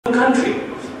country.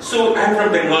 So I'm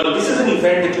from Bengal. This is an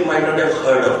event that you might not have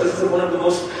heard of. This is one of the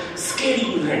most scary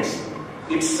events.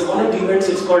 It's one of the events,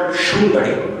 it's called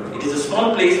Shoinbari. It is a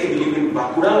small place, I believe in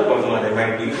Bankura or Bardhaman, I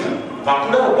might be.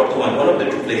 Bankura or Bardhaman, one of the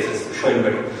two places,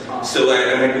 Shoinbari. So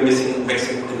I might be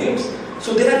mixing the names.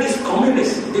 So there are these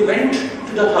communists. They went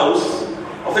to the house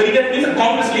of a leader. He's a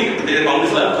Congress leader. Today the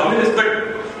Congress are communists,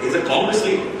 but he's a Congress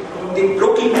leader. They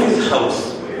broke into his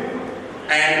house.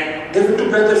 And there were two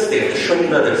brothers there, the Shoin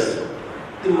brothers.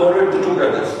 They murdered the two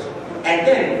brothers. And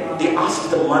then they asked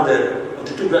the mother of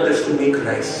the two brothers to make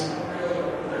rice.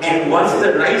 And once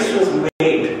the rice was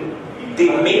made, they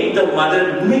made the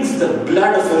mother mix the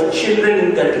blood of her children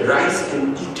in that rice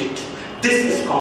and eat it. This is